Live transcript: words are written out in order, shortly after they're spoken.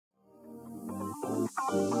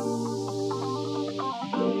Hello,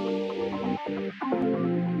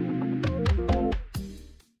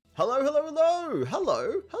 hello, hello,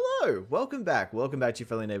 hello, hello. Welcome back to your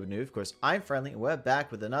friendly neighbor Newb. Of course, I'm Friendly, and we're back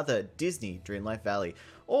with another Disney Dreamlight Valley,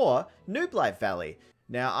 or Newblight Valley.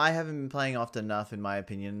 Now, I haven't been playing often enough, in my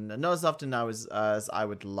opinion. Not as often as I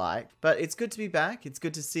would like, but it's good to be back. It's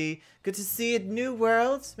good to see a new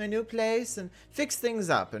world, my new place, and fix things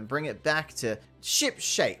up and bring it back to ship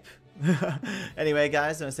shape. Anyway,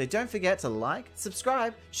 guys, I want to say don't forget to like,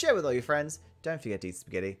 subscribe, share with all your friends. Don't forget to eat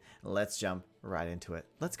spaghetti. Let's jump right into it.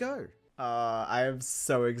 Let's go. I am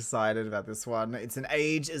so excited about this one. It's an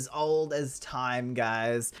age as old as time,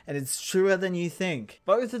 guys, and it's truer than you think.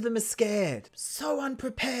 Both of them are scared, so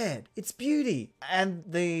unprepared. It's beauty. And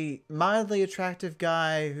the mildly attractive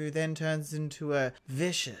guy who then turns into a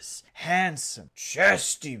vicious, handsome,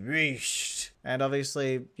 chesty beast. And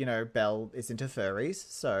obviously, you know, Belle is into furries,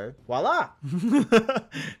 so voila!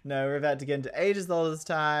 No, we're about to get into Age as Old as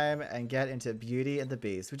Time and get into Beauty and the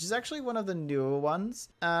Beast, which is actually one of the newer ones.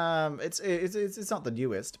 It's not the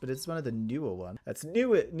newest, but it's one of the newer ones. It's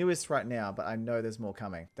newest right now, but I know there's more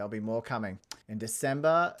coming. There'll be more coming. In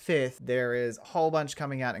December 5th, there is a whole bunch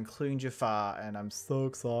coming out, including Jafar, and I'm so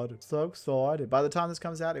excited. So excited. By the time this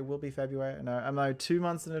comes out, it will be February. I know I'm 2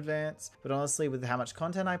 months in advance, but honestly, with how much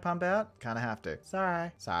content I pump out, kind of have to.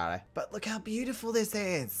 Sorry. But look how beautiful this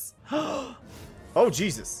is. Oh,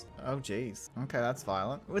 Jesus. Oh, jeez. Okay, that's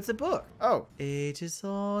violent. What's the book? Oh. Age as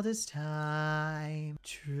old as time,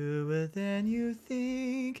 truer than you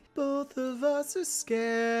think. Both of us are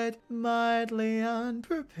scared, mildly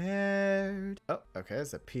unprepared. Oh, okay,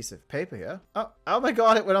 there's a piece of paper here. Oh my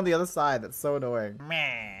god, it went on the other side. That's so annoying.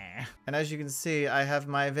 Meh. And as you can see, I have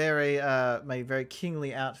my very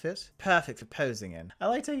kingly outfit. Perfect for posing in. I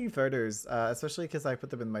like taking photos, especially because I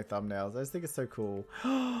put them in my thumbnails. I just think it's so cool.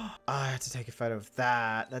 I had to take a photo of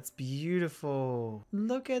that. That's beautiful.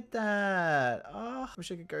 Look at that. Oh, I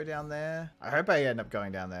wish I could go down there. I hope I end up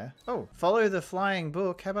going down there. Oh, follow the flying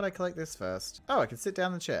book. How about I collect this first? Oh, I can sit down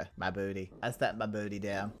in the chair. My booty. I sat my booty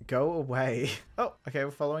down. Go away. Oh, okay,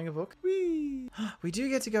 we're following a book. Whee! We do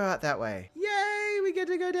get to go out that way. Yay! We get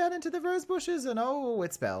to go down into the rose bushes and oh,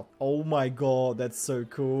 it's Belle. Oh my god, that's so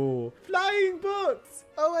cool. Flying books!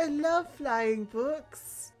 Oh, I love flying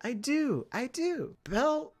books. I do.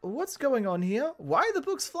 Belle, what's going on here? Why are the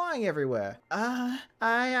books flying everywhere? I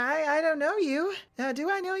don't know you. Do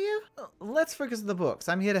I know you? Let's focus on the books.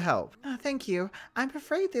 I'm here to help. Oh, thank you. I'm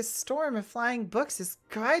afraid this storm of flying books is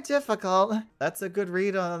quite difficult. That's a good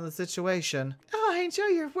read on the situation. Oh, I enjoy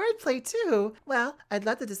your wordplay too. Well, I'd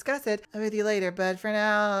love to discuss it with you later, but for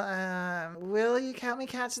now, will you help me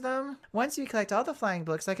catch them? Once you collect all the flying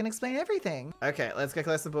books, I can explain everything. Okay, let's go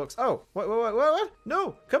collect the books. Oh, what?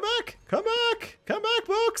 No, come back, books, come back.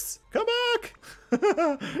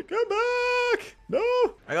 Come back! No!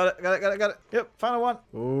 I got it. Yep, final one.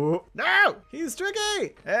 Ooh. No! He's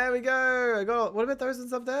tricky! There we go. I got. What about those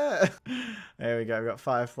ones up there? There we go. We got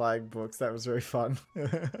 5 flying books. That was very fun.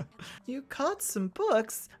 You caught some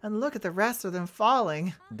books, and look at the rest of them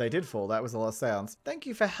falling. They did fall. That was a lot of sounds. Thank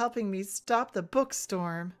you for helping me stop the book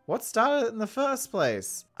storm. What started it in the first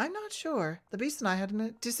place? I'm not sure. The Beast and I had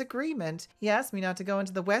a disagreement. He asked me not to go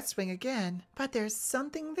into the West Wing again. But there's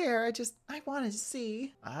something there I wanted to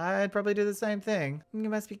see. I'd probably do the same thing. You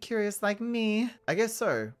must be curious like me. I guess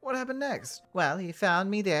so. What happened next? Well, he found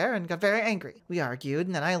me there and got very angry. We argued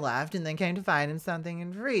and then I left and then came to find him something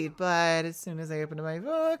and read. But as soon as I opened my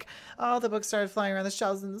book, all the books started flying around the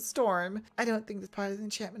shelves in the storm. I don't think that's part of the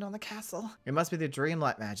enchantment on the castle. It must be the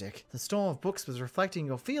Dreamlight magic. The storm of books was reflecting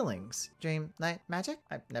your feelings. Dreamlight magic?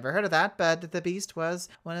 I've never heard of that, but the Beast was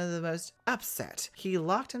one of the most upset. He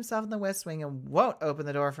locked himself in the West Wing and won't open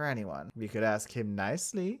the door for anyone. You could ask him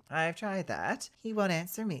nicely. I've tried that. He won't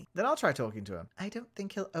answer me. Then I'll try talking to him. I don't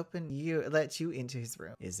think he'll let you into his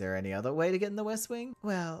room. Is there any other way to get in the West Wing?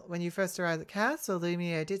 Well, when you first arrived at the castle,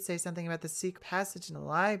 Lumia did say something about the secret passage in the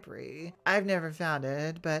library. I've never found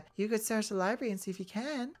it, but you could search the library and see if you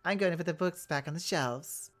can. I'm going to put the books back on the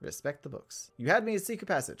shelves. Respect the books. You had me a secret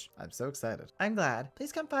passage. I'm so excited. I'm glad.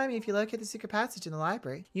 Please come find me if you locate the secret passage in the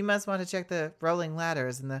library. You must want to check the rolling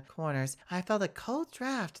ladders in the corners. I felt a cold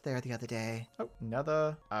draft there the other day. Oh,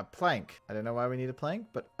 another plank. I don't know know why we need a plank,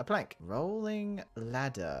 but a plank. Rolling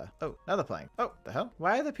ladder. Oh, another plank. Oh, the hell?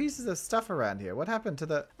 Why are there pieces of stuff around here? What happened to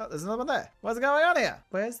the... Oh, there's another one there. What's going on here?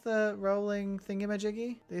 Where's the rolling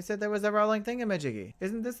thingamajiggy? They said there was a rolling thingamajiggy.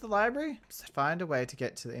 Isn't this the library? Just find a way to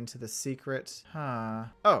get into the secret. Huh.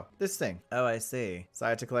 Oh, this thing. Oh, I see. So I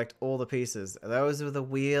had to collect all the pieces. Those are the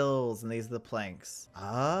wheels and these are the planks.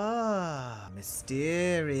 Ah,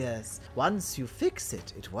 mysterious. Once you fix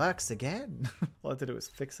it, it works again. All I did was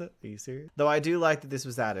fix it. Are you serious? Though I do like that this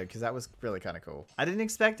was added because that was really kind of cool. I didn't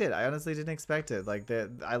expect it. I honestly didn't expect it. Like,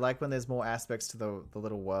 I like when there's more aspects to the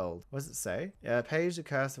little world. What does it say? Yeah, page the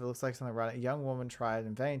curse. If it looks like something right. A young woman tried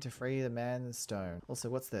in vain to free the man in the stone. Also,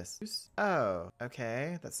 what's this? Oh,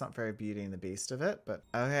 okay. That's not very Beauty and the Beast of it, but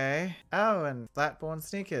okay. Oh, and flat-born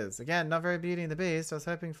sneakers. Again, not very Beauty and the Beast. I was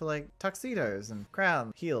hoping for like tuxedos and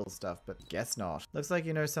crown heel stuff, but guess not. Looks like,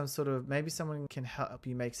 you know, some sort of, maybe someone can help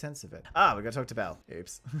you make sense of it. Ah, we gotta talk to Belle.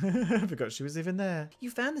 Oops. I forgot she was even there. You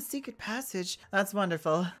found the secret passage. That's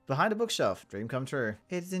wonderful. Behind a bookshelf. Dream come true.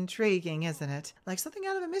 It's intriguing, isn't it? Like something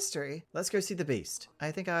out of a mystery. Let's go see the Beast.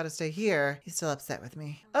 I think I ought to stay here. He's still upset with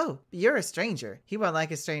me. Oh, you're a stranger. He won't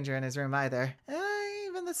like a stranger in his room either.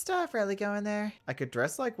 Even the staff rarely go in there. I could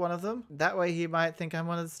dress like one of them. That way he might think I'm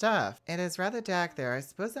one of the staff. It is rather dark there. I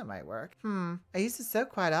suppose that might work. I used to sew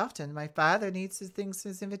quite often. My father needs his things,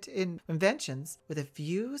 his inventions with a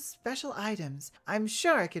few special items. I'm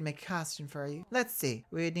sure I can make a costume for you. Let's see.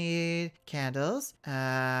 We need candles,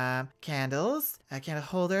 a candle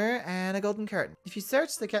holder, and a golden curtain. If you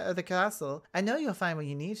search the castle, I know you'll find what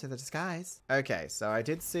you need for the disguise. Okay, so I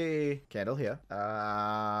did see candle here.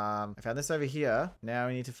 I found this over here. Now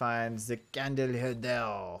we need to find the candle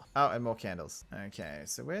holder. Oh, and more candles. Okay,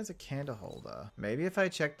 so where's a candle holder? Maybe if I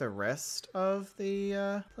check the rest of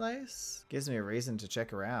the place? Gives me a reason to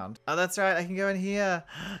check around. Oh, that's right. I can go in here.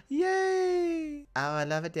 Yay! Oh, I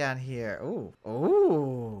love it down here. Ooh.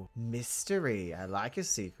 Ooh. Mystery. I like a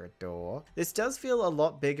secret door. This does feel a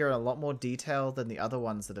lot bigger and a lot more detailed than the other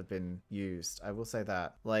ones that have been used. I will say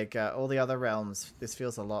that. Like, all the other realms, this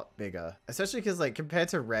feels a lot bigger. Especially because, like, compared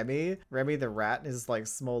to Remy the rat is like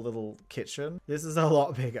small little kitchen. This is a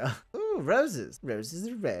lot bigger. Ooh, roses. Roses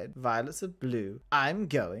are red. Violets are blue. I'm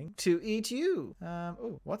going to eat you.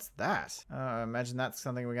 Ooh, what's that? I imagine that's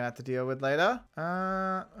something we're gonna have to deal with later.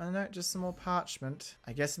 No, just some more parchment.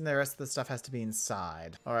 I guess the rest of the stuff has to be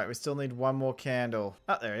inside. All right, we still need one more candle.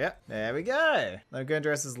 Oh, there we go. There we go. I'm going to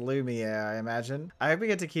dress as Lumiere, I imagine. I hope we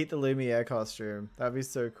get to keep the Lumiere costume. That'd be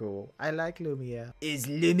so cool. I like Lumiere. Is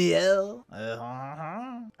Lumiere?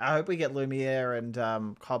 I hope we get Lumiere and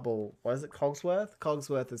what is it,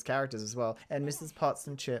 Cogsworth as characters as well, and Mrs. Potts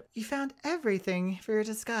and Chip. You found everything for your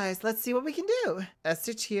disguise. Let's see what we can do. A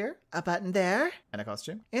stitch here, a button there, and a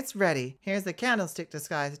costume. It's ready. Here's the candlestick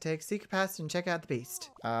disguise to take secret passage and check out the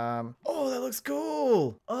Beast. Oh, that looks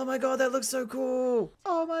cool. Oh my god, that looks so cool.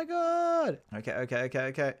 Oh my god.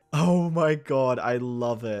 Okay. Oh my god, I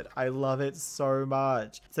love it. I love it so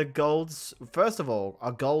much. It's a gold, first of all,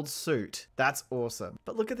 a gold suit. That's awesome.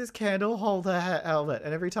 But look at this candle holder helmet,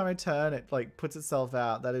 and every time I turn it, like, puts itself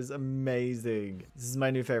out. That is amazing. This is my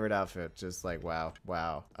new favorite outfit. Just like, wow.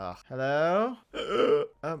 Hello?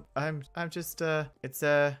 I'm just, it's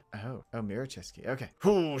oh, mirror chest key. Okay.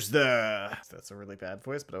 Who's there? That's a really bad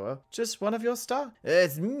voice, but oh well. Just one of your star.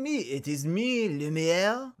 It's me. It is me,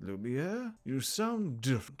 Lumiere. Lumiere? You sound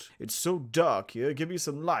different. It's so dark here. Give me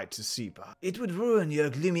some light to see by. It would ruin your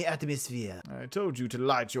gloomy atmosphere. I told you to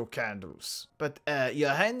light your candles. But, your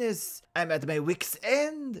highness, I'm at my wit's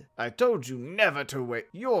end. I told you never to wait.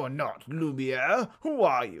 You're not Lumiere. Who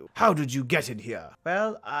are you? How did you get in here?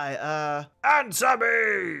 Well, Answer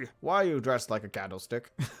me! Why are you dressed like a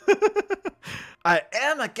candlestick? I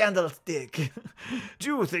am a candlestick.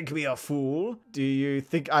 Do you think me a fool? Do you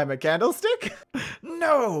think I'm a candlestick?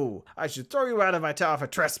 No! I should throw you out of my tower for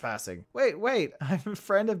trespassing. Wait. I'm a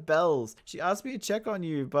friend of Belle's. She asked me to check on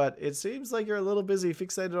you, but it seems like you're a little busy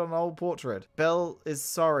fixated on an old portrait. Belle is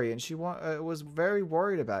sorry, and she was very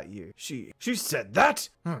worried about you. She said that?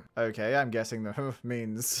 Okay, I'm guessing the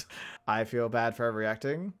means I feel bad for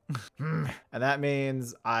overreacting. And that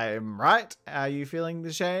means I'm right. Are you feeling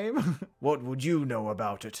the shame? What would you know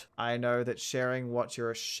about it? I know that sharing what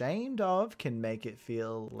you're ashamed of can make it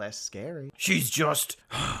feel less scary. She's just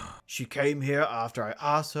Beast. She came here after I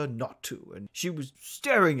asked her not to, and she was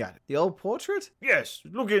staring at it. The old portrait? Yes,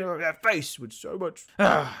 looking at that face with so much.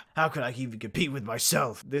 How can I even compete with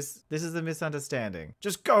myself? This is a misunderstanding.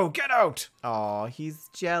 Just go, get out! Aw, he's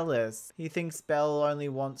jealous. He thinks Belle only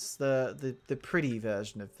wants the pretty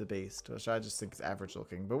version of the Beast, which I just think is average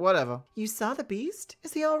looking, but whatever. You saw the Beast?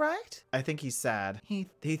 Is he alright? I think he's sad. He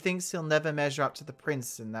thinks he'll never measure up to the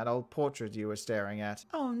prince in that old portrait you were staring at.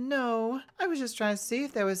 Oh no, I was just trying to see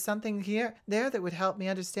if there was something there that would help me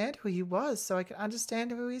understand who he was so I could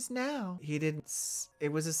understand who he is now. He didn't.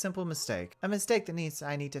 It was a simple mistake. A mistake that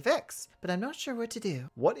I need to fix, but I'm not sure what to do.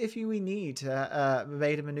 What if we need to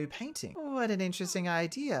made him a new painting? What an interesting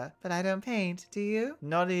idea, but I don't paint, do you?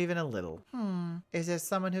 Not even a little. Is there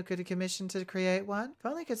someone who could commission to create one? If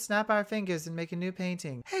only could snap our fingers and make a new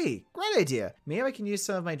painting. Hey, great idea. Maybe I can use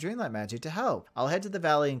some of my Dreamlight magic to help. I'll head to the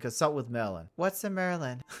valley and consult with Merlin. What's a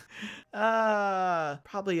Merlin?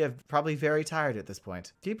 Probably very tired at this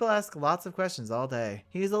point. People ask lots of questions all day.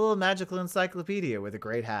 He's a little magical encyclopedia with a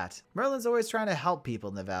great hat. Merlin's always trying to help people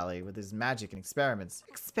in the valley with his magic and experiments.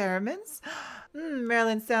 Experiments?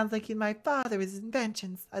 Merlin sounds like my father with his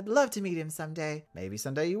inventions. I'd love to meet him someday. Maybe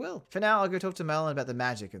someday you will. For now, I'll go talk to Merlin about the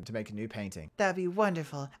magic and to make a new painting. That'd be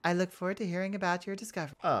wonderful. I look forward to hearing about your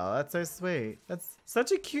discovery. Oh, that's so sweet. That's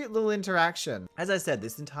such a cute little interaction. As I said,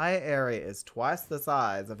 this entire area is twice the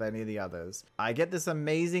size of any of the others. I get this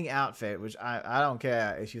amazing outfit, which I don't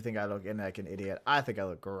care if you think I look like an idiot. I think I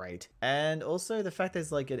look great. And also the fact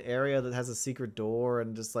there's like an area that has a secret door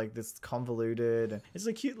and just like this convoluted. It's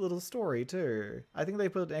a cute little story too. I think they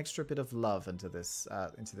put an extra bit of love into this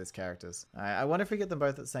characters. I wonder if we get them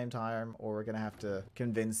both at the same time, or we're gonna have to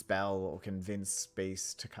convince Belle or convince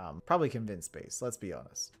Beast to come. Probably convince Beast, let's be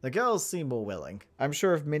honest. The girls seem more willing. I'm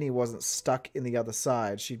sure if Minnie wasn't stuck in the other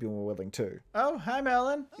side, she'd be more willing too. Oh, hi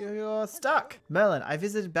Merlin. You're stuck. Merlin, I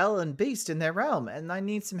visited Belle and Beast in their realm, and I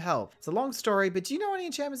need some help. It's a long story, but do you know any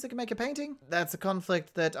enchantments that can make a painting? That's a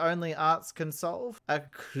conflict that only arts can solve. A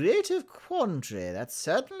creative quandary. That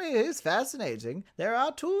certainly is fascinating. There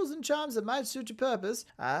are tools and charms that might suit your purpose.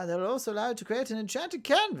 They'll also allow you to create an enchanted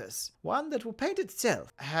canvas, one that will paint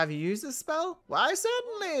itself. Have you used this spell? Why,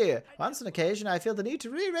 certainly. Once on occasion, I feel the need to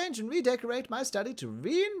rearrange and redecorate my study to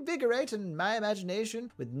reinvigorate my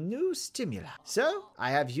imagination with new stimuli. So,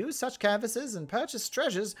 I have used such canvases and purchased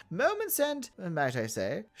treasures, moments and, might I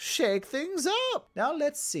say, shake things up. Now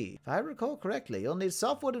let's see. If I recall correctly, you'll need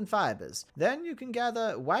softwood and fibers. Then you can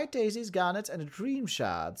gather white daisies, garnets, and dream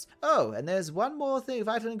shards. Oh, and there's one more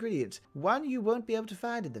vital ingredient. One you won't be able to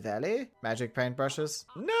find in the valley. Magic paintbrushes?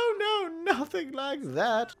 No, nothing like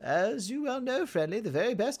that. As you well know, Friendly, the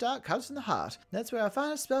very best art comes from the heart. That's where our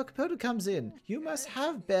finest spell component comes in. You must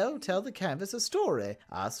have Belle tell the canvas a story.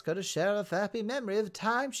 Ask her to share a happy memory of the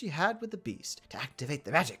time she had with the Beast to activate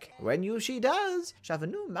the magic. When she does, she'll have a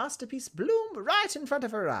new masterpiece bloom right in front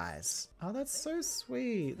of her eyes. Oh, that's so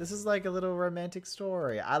sweet. This is like a little romantic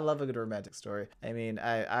story. I love a good romantic story. I mean,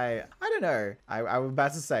 I don't know. I was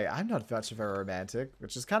about to say I'm not much of a romantic,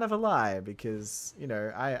 which is kind of a lie because, you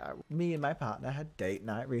know, me and my partner had date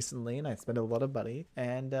night recently and I spent a lot of money,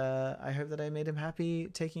 and I hope that I made him happy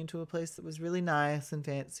taking him to a place that was really nice and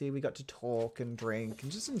fancy. We got to talk and drink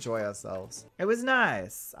and just enjoy ourselves. It was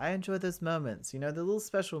nice. I enjoy those moments, you know, the little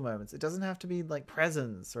special moments. It doesn't have to be like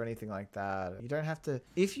presents or anything like that. You don't have to,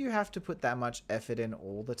 if you have to put that much effort in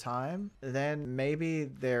all the time, then maybe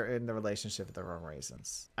they're in the relationship for the wrong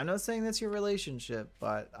reasons. I'm not saying that's your relationship,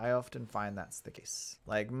 but I often find that's the case.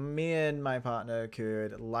 Like me and my partner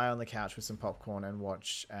could lie on the couch with some popcorn and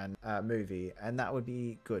watch a movie, and that would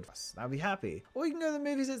be good for us. I'd be happy. Or you can go to the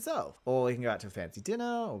movies itself, or you can go out to a fancy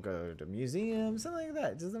dinner, or go to a museum, something like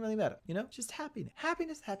that. It doesn't really matter, you know, just happiness.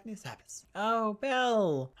 Happiness. Oh,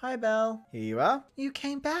 Belle. Hi, Belle. Here you are. You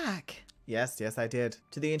came back. Yes, I did.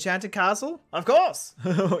 To the Enchanted Castle? Of course!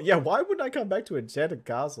 Yeah, why wouldn't I come back to Enchanted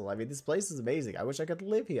Castle? I mean, this place is amazing. I wish I could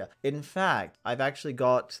live here. In fact, I've actually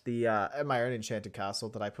got the my own Enchanted Castle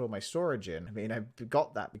that I put all my storage in. I mean, I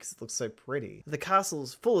got that because it looks so pretty. The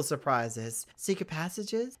castle's full of surprises. Secret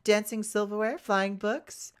passages, dancing silverware, flying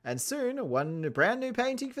books, and soon one brand new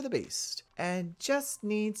painting for the Beast. And just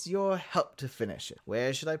needs your help to finish it.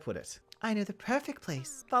 Where should I put it? I know the perfect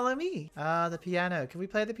place. Follow me. The piano. Can we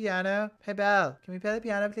play the piano? Hey, Belle, can we play the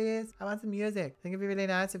piano, please? I want some music. I think it'd be really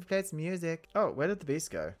nice if we played some music. Oh, where did the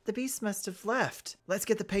Beast go? The Beast must have left. Let's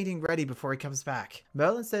get the painting ready before he comes back.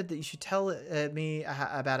 Merlin said that you should tell me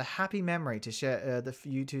about a happy memory to share, for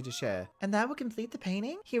you two to share. And that will complete the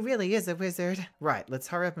painting? He really is a wizard. Right, let's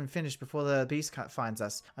hurry up and finish before the Beast finds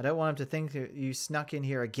us. I don't want him to think that you snuck in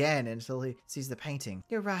here again until he sees the painting.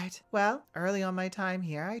 You're right. Well, early on my time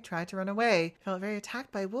here, I tried to run away. I felt very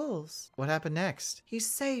attacked by wolves. What happened next? He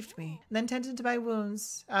saved me, and then tended to my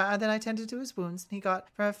wounds. Then I tended to his wounds, and he got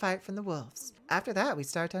from a fight from the wolves. After that, we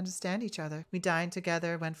started to understand each other. We dined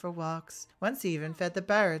together, went for walks. Once he even fed the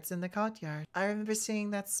birds in the courtyard. I remember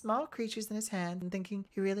seeing that small creatures in his hand and thinking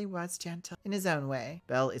he really was gentle in his own way.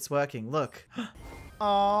 Belle, it's working. Look.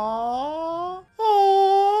 Aww.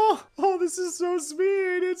 Oh, this is so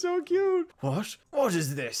sweet. It's so cute. What? What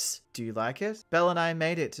is this? Do you like it? Belle and I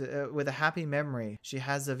made it with a happy memory she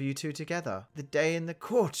has of you two together. The day in the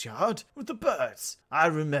courtyard with the birds. I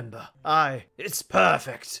remember. It's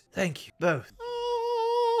perfect. Thank you both.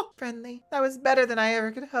 Friendly. That was better than I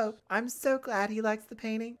ever could hope. I'm so glad he likes the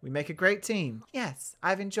painting. We make a great team. Yes,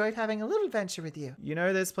 I've enjoyed having a little adventure with you. You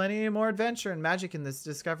know, there's plenty more adventure and magic in this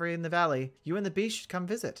discovery in the valley. You and the beast should come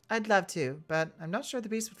visit. I'd love to, but I'm not sure the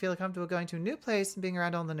beast would feel comfortable going to a new place and being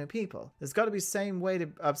around all the new people. There's got to be some way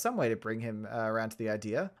to bring him around to the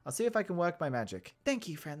idea. I'll see if I can work my magic. Thank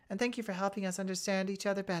you, friend, and thank you for helping us understand each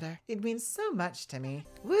other better. It means so much to me.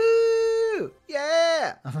 Woo!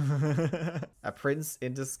 Yeah! A prince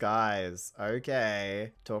in disguise.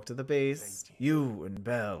 Okay. Talk to the beast. You and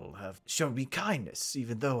Belle have shown me kindness,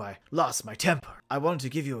 even though I lost my temper. I wanted to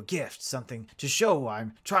give you a gift, something to show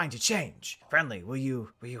I'm trying to change. Friendly, will you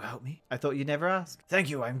help me? I thought you'd never ask. Thank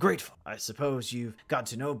you, I'm grateful. I suppose you've got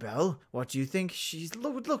to know Belle. What do you think she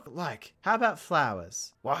would look like? How about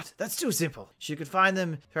flowers? What? That's too simple. She could find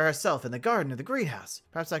them for herself in the garden or the greenhouse.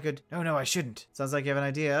 Perhaps I could... No, I shouldn't. Sounds like you have an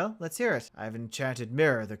idea. Let's hear it. I have an enchanted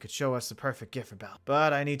mirror that could show us the perfect gift for Belle.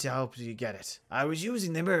 But I need to help you get it. I was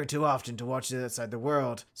using the mirror too often to watch it outside the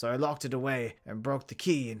world, so I locked it away and broke the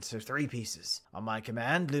key into 3 pieces. On my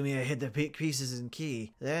command, Lumia hid the pieces in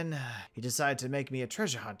key. Then he decided to make me a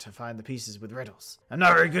treasure hunt to find the pieces with riddles. I'm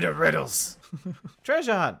not very good at riddles.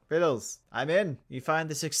 Treasure hunt. Riddles. I'm in. You find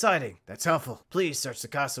this exciting. That's helpful. Please search the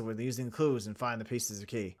castle with using clues and find the pieces of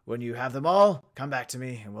key. When you have them all, come back to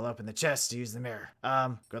me and we'll open the chest to use the mirror.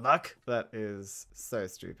 Good luck. That is so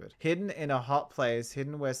stupid. Hidden in a hot place,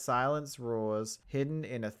 hidden where silence roars, hidden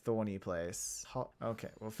in a thorny place. Hot. Okay,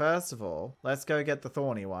 well, first of all, let's go get the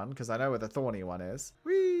thorny one, because I know where the thorny one is.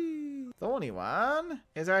 Whee! Thorny one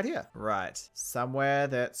is right here. Right. Somewhere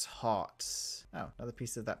that's hot. Oh, another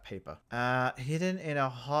piece of that paper. Hidden in a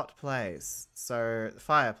hot place. So,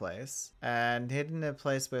 fireplace. And hidden in a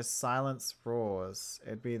place where silence roars.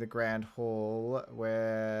 It'd be the grand hall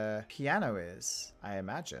where piano is, I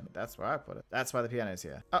imagine. That's where I put it. That's why the piano is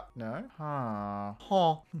here. Oh, no. Huh.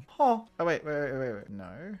 Oh, wait.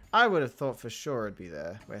 No. I would have thought for sure it'd be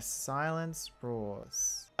there. Where silence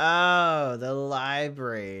roars. Oh, the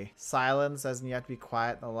library. Silence as in you have to be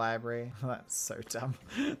quiet in the library. That's so dumb.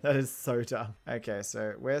 That is so dumb. Okay,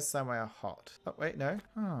 so where's somewhere hot? Oh, wait, no.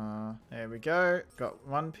 There we go. Got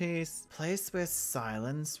one piece. Place where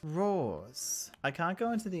silence roars. I can't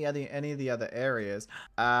go into any of the other areas.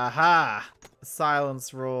 Aha!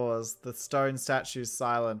 Silence roars. The stone statue's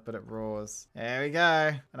silent, but it roars. There we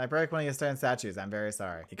go. And I broke one of your stone statues. I'm very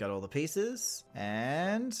sorry. You got all the pieces,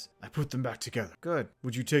 and I put them back together. Good.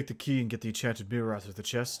 Would you take the key and get the enchanted mirror out of the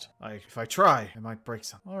chest? If I try, I might break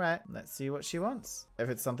some. All right, let's see what she wants. If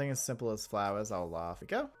it's something as simple as flowers, I'll laugh. Here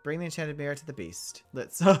we go. Bring the enchanted mirror to the beast.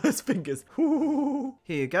 Let's. Oh, his fingers. Ooh.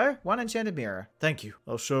 Here you go. One enchanted mirror. Thank you.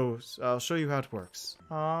 I'll show you how it works.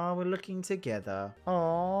 Aw, we're looking together.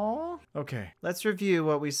 Aw. Okay, let's review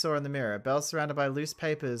what we saw in the mirror. Belle's surrounded by loose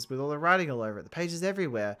papers with all the writing all over it. The pages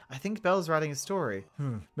everywhere. I think Belle's writing a story.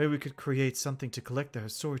 Maybe we could create something to collect her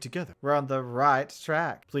story together. We're on the right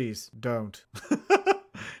track. Please don't.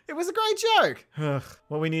 It was a great joke. Ugh,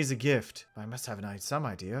 what we need is a gift. I must have some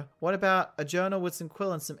idea. What about a journal with some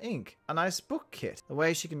quill and some ink? A nice book kit. A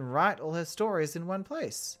way she can write all her stories in one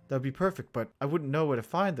place. That'd be perfect, but I wouldn't know where to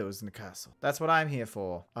find those in the castle. That's what I'm here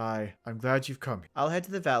for. I'm glad you've come. I'll head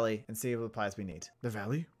to the valley and see what supplies we need. The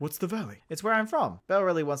valley? What's the valley? It's where I'm from. Belle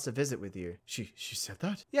really wants to visit with you. She said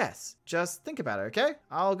that? Yes. Just think about it, okay?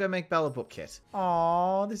 I'll go make Belle a book kit.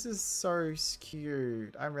 Aw, this is so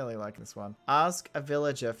cute. I'm really liking this one. Ask a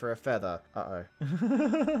villager for a feather. Uh-oh.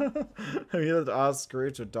 We have to ask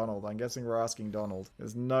Scrooge or Donald. I'm guessing we're asking Donald.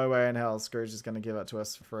 There's no way in hell Scrooge is going to give it to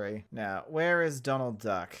us for free. Now, where is Donald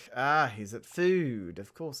Duck? Ah, he's at food.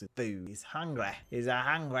 Of course he's food. He's hungry. He's a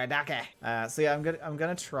hungry ducky. So yeah, I'm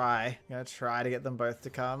gonna try to get them both to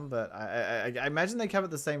come, but I imagine they come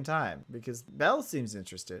at the same time because Belle seems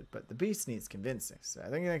interested, but the beast needs convincing. So I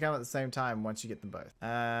think they come at the same time once you get them both.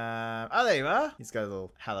 Oh, there you are. He's got a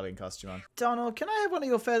little Halloween costume on. Donald, can I have one of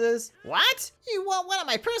your feathers? What? You want one of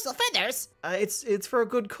my personal feathers? It's for a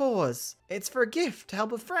good cause. It's for a gift to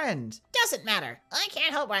help a friend. Doesn't matter. I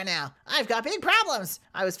can't help right now. I've got big problems.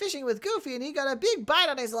 I was fishing with Goofy and he got a big bite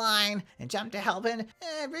on his line and jumped to help him,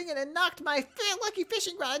 bring it and knocked my lucky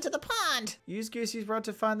fishing rod into the pond. Use Goosey's rod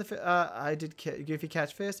to find the I did Goofy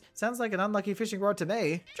catch first. Sounds like an unlucky fishing rod to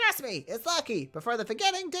me. Trust me, it's lucky. Before the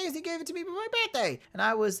forgetting, Daisy gave it to me for my birthday. And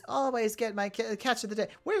I was always get my catch of the day.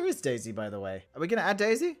 Where is Daisy, by the way? Are we gonna add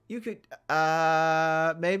Daisy? You could,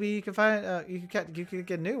 maybe you could find, you could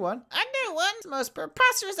get a new one. A new one? It's the most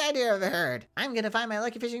preposterous idea I've ever heard. I'm gonna find my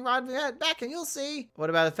lucky fishing rod back and you'll see. What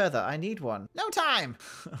about a feather? I need one. No time.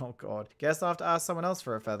 Oh god. Guess I'll have to ask someone else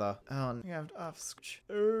for a feather. Oh, you have to ask.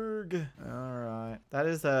 Erg. Alright. That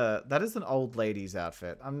is an old lady's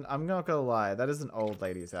outfit. I'm not gonna lie. That is an old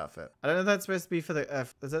lady's outfit. I don't know if that's supposed to be for the,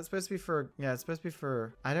 is that supposed to be for, yeah, it's supposed to be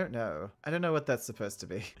for, I don't know. I don't know what that's supposed to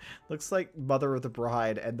be. Looks like mother of the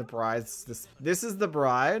bride and the bride's this is the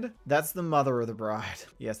bride. That's the mother of the bride.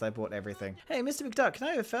 Yes, I bought everything. Hey, Mr. McDuck, can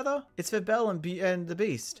I have a feather? It's for Belle and the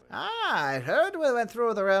Beast. Ah, I heard we went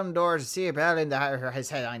through the realm door to see Belle and His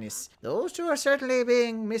Highness. Those two are certainly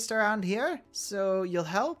being missed around here. So you'll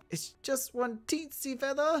help? It's just one teensy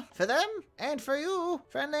feather. For them and for you,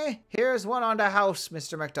 friendly. Here's one on the house,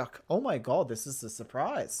 Mr. McDuck. Oh my god, this is a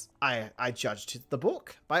surprise. I judged the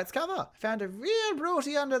book by its cover. I found a real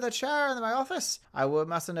brooty under the chair in my office. I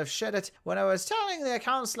mustn't have shed it when I was telling the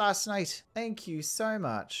accounts last night. Thank you so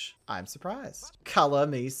much. I'm surprised. Color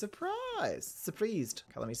me surprised. Surprised.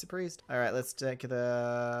 Color me surprised. All right, let's take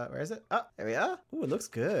the, where is it? Oh, there we are. Ooh, it looks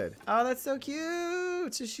good. Oh, that's so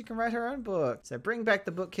cute. So she can write her own book. So bring back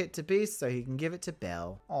the book kit to Beast so he can give it to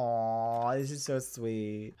Belle. Aw, this is so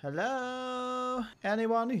sweet. Hello?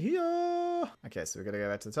 Anyone here? Okay, so we gotta go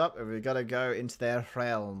back to the top and we gotta go into their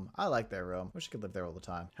realm. I like their realm. Wish I could live there all the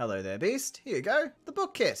time. Hello there, Beast. Here you go. The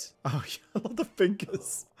book kit. Oh, I love the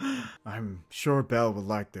fingers. I'm sure Belle will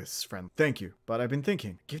like this, friend. Thank you. But I've been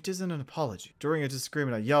thinking, gift isn't an apology. During a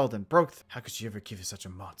disagreement, I yelled and broke them. How could you ever give you such a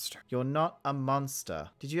monster? You're not a monster.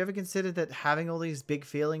 Did you ever consider that having all these big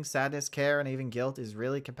feelings, sadness, care, and even guilt is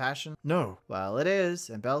really compassion? No. Well, it is,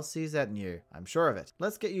 and Belle sees that in you. I'm sure of it.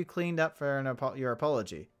 Let's get you cleaned up for your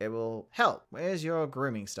apology. It will help. Where's your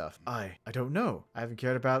grooming stuff? I don't know. I haven't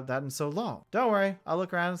cared about that in so long. Don't worry. I'll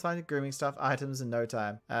look around and find the grooming stuff items in no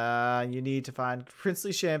time. You need to find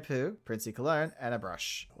princely shampoo, princely cologne, and a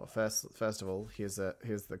brush. Well, first of all, here's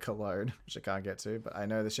the cologne, which I can't get to, but I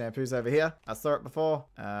know the shampoo's over here. I saw it before.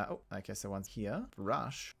 Oh, okay, so one's here.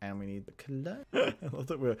 Brush, and we need the cologne. I love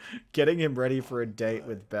that we're getting him ready for a date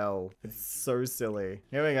with Belle. It's so silly.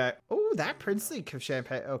 Here we go. Oh, that princely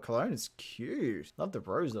shampoo cologne is cute. Love the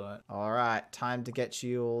rose on it. All right, time to get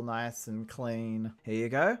you all nice and clean. Here you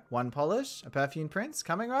go. One polish, a perfume prince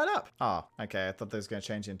coming right up. Oh, okay. I thought that was going to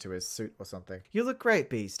change into his suit or something. You look great,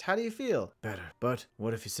 Beast. How do you feel? Better. But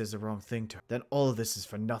what if he says the wrong thing to her? Then all of this is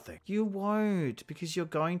for nothing. You won't, because you're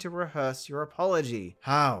going to rehearse your apology.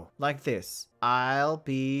 How? Like this. I'll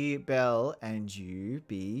be Belle and you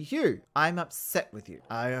be you. I'm upset with you.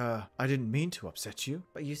 I didn't mean to upset you,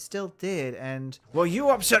 but you still did, and... Well, you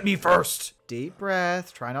upset me first! Deep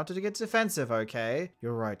breath. Try not to get defensive, okay?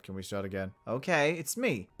 You're right. Can we start again? Okay, it's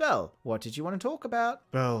me, Belle. What did you want to talk about?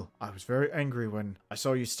 Belle, I was very angry when I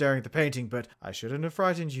saw you staring at the painting, but I shouldn't have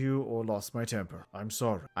frightened you or lost my temper. I'm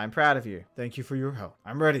sorry. I'm proud of you. Thank you for your help.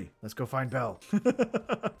 I'm ready. Let's go find Belle.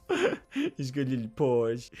 He's got a little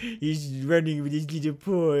paws. He's running with his little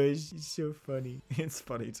paws. It's so funny. It's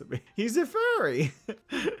funny to me. He's a furry.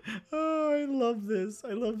 Oh, I love this.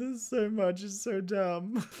 I love this so much. It's so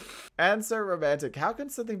dumb. And so romantic. How can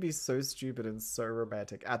something be so stupid and so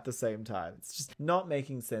romantic at the same time? It's just not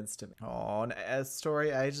making sense to me. Oh, and a story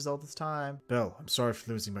ages all this time. Belle, I'm sorry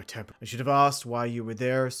for losing my temper. I should have asked why you were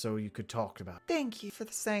there so you could talk about it. Thank you for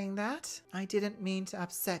saying that. I didn't mean to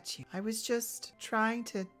upset you. I was just trying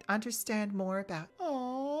to understand more about...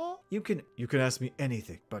 Aww. You can ask me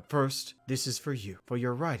anything, but first, this is for you, for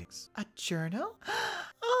your writings. A journal?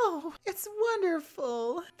 Oh, it's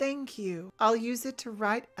wonderful. Thank you. I'll use it to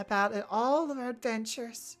write about all of our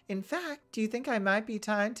adventures. In fact, do you think I might be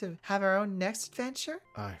time to have our own next adventure?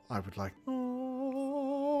 I would like...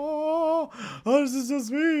 Oh, this is so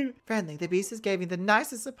sweet. Friendly, the Beast has gave me the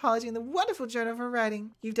nicest apology in the wonderful journal for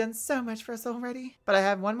writing. You've done so much for us already. But I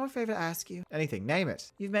have one more favor to ask you. Anything, name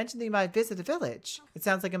it. You've mentioned that you might visit a village. It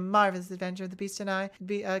sounds like a marvelous adventure. The Beast and I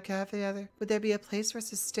could have together. Would there be a place for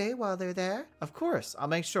us to stay while they're there? Of course, I'll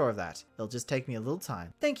make sure of that. It'll just take me a little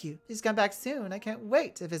time. Thank you. Please come back soon. I can't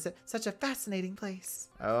wait to visit such a fascinating place.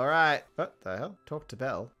 All right. What the hell? Talk to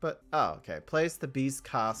Belle. But, oh, okay. Place the Beast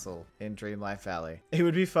Castle in Dreamlight Valley. It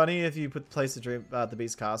would be funny if you put place the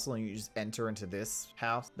Beast Castle and you just enter into this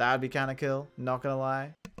house. That would be kind of cool. Not gonna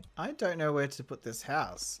lie. I don't know where to put this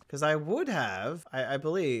house because I would have, I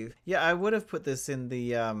believe, yeah, I would have put this in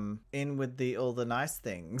the in with the all the nice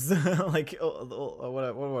things, like what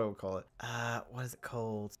do we call it? What is it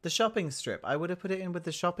called? The shopping strip. I would have put it in with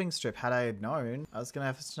the shopping strip had I had known I was gonna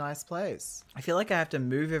have such a nice place. I feel like I have to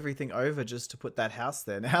move everything over just to put that house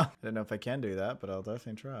there now. I don't know if I can do that, but I'll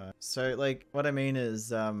definitely try. So like what I mean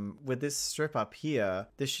is with this strip up here,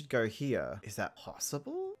 this should go here. Is that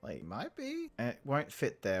possible? Like, might be. It won't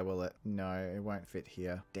fit there, will it? No, it won't fit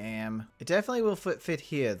here. Damn. It definitely will fit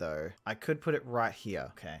here, though. I could put it right here.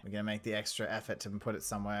 Okay, we're gonna make the extra effort to put it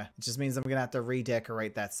somewhere. It just means I'm gonna have to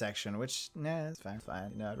redecorate that section, which, nah, it's fine,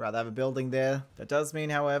 fine. You know, I'd rather have a building there. That does mean,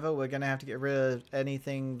 however, we're gonna have to get rid of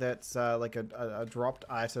anything that's like a dropped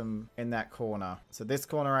item in that corner. So this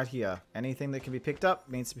corner right here, anything that can be picked up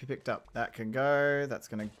needs to be picked up. That can go. That's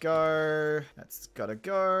gonna go. That's gotta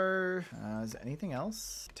go. Is there anything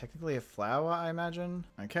else? Technically a flower, I imagine.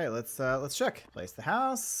 Okay, let's check. Place the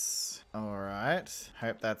house. All right.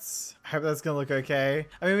 Hope that's gonna look okay.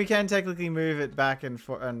 I mean, we can technically move it back and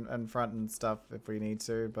front and stuff if we need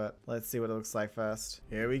to, but let's see what it looks like first.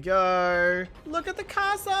 Here we go. Look at the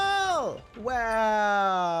castle.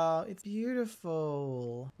 Wow, it's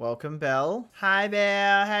beautiful. Welcome, Belle. Hi,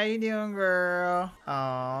 Belle. How you doing, girl?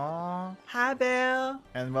 Aww. Hi, Belle.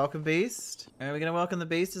 And welcome, Beast. Are we gonna welcome the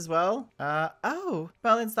Beast as well? Oh,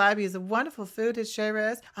 well, inside me is a wonderful food to share with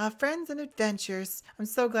us, our friends and adventures. I'm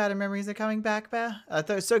so glad our memories are coming back, Belle.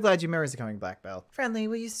 So glad your memories are coming back, Belle. Friendly,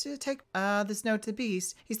 will you still take this note to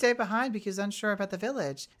Beast? He stayed behind because unsure about the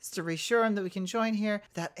village. It's to reassure him that we can join here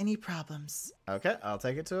without any problems. Okay, I'll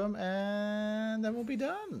take it to him and then we'll be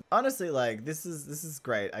done. Honestly, like, this is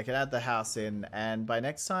great. I can add the house in, and by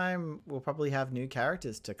next time we'll probably have new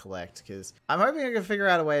characters to collect, because I'm hoping I can figure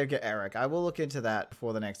out a way to get Eric. I will look into that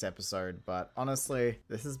before the next episode, but honestly,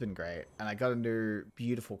 this has been great. And I got a new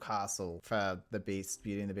beautiful castle for the Beast,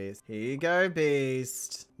 Beauty and the Beast. Here you go,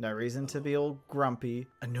 Beast. No reason to be all grumpy.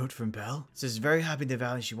 A note from Belle. Says, very happy in the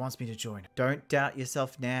valley. She wants me to join. Don't doubt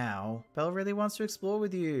yourself now. Belle really wants to explore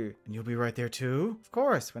with you. And you'll be right there too? Of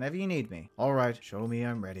course, whenever you need me. All right, show me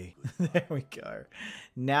I'm ready. There we go.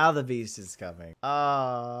 Now the Beast is coming.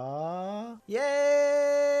 Ah,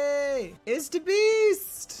 yay! It's the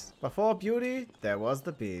Beast! Before Beauty, there was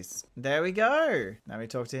the Beast. There we go. Now we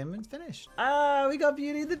talk to him and it's finished. Ah, we got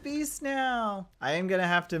Beauty and the Beast now. I am gonna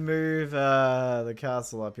have to move the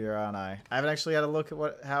castle up here, aren't I? I haven't actually had a look at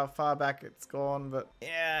how far back it's gone, but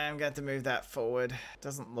yeah, I'm gonna have to move that forward.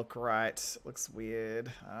 Doesn't look right. It looks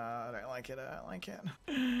weird. I don't like it. I don't like it.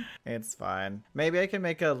 It's fine. Maybe I can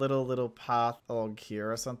make a little path along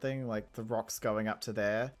here or something, like the rocks going up to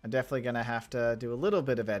there. I'm definitely gonna have to do a little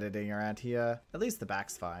bit of editing around here. At least the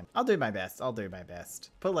back's fine. I'll do my best. I'll do my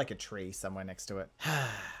best. Put like a tree somewhere next to it.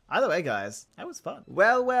 Either way, guys, that was fun.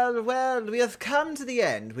 Well, we have come to the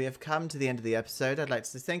end. We have come to the end of the episode. I'd like to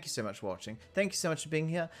say thank you so much for watching. Thank you so much for being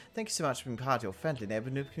here. Thank you so much for being part of your friendly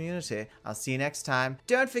neighborhood Newb community. I'll see you next time.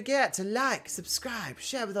 Don't forget to like, subscribe,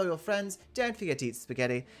 share with all your friends. Don't forget to eat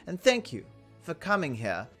spaghetti. And thank you for coming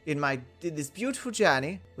here in this beautiful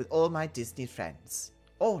journey with all my Disney friends.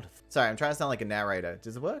 All of them. Sorry, I'm trying to sound like a narrator.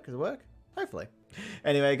 Does it work? Does it work? Hopefully.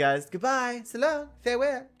 Anyway, guys, goodbye, so long,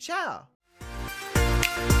 farewell, ciao.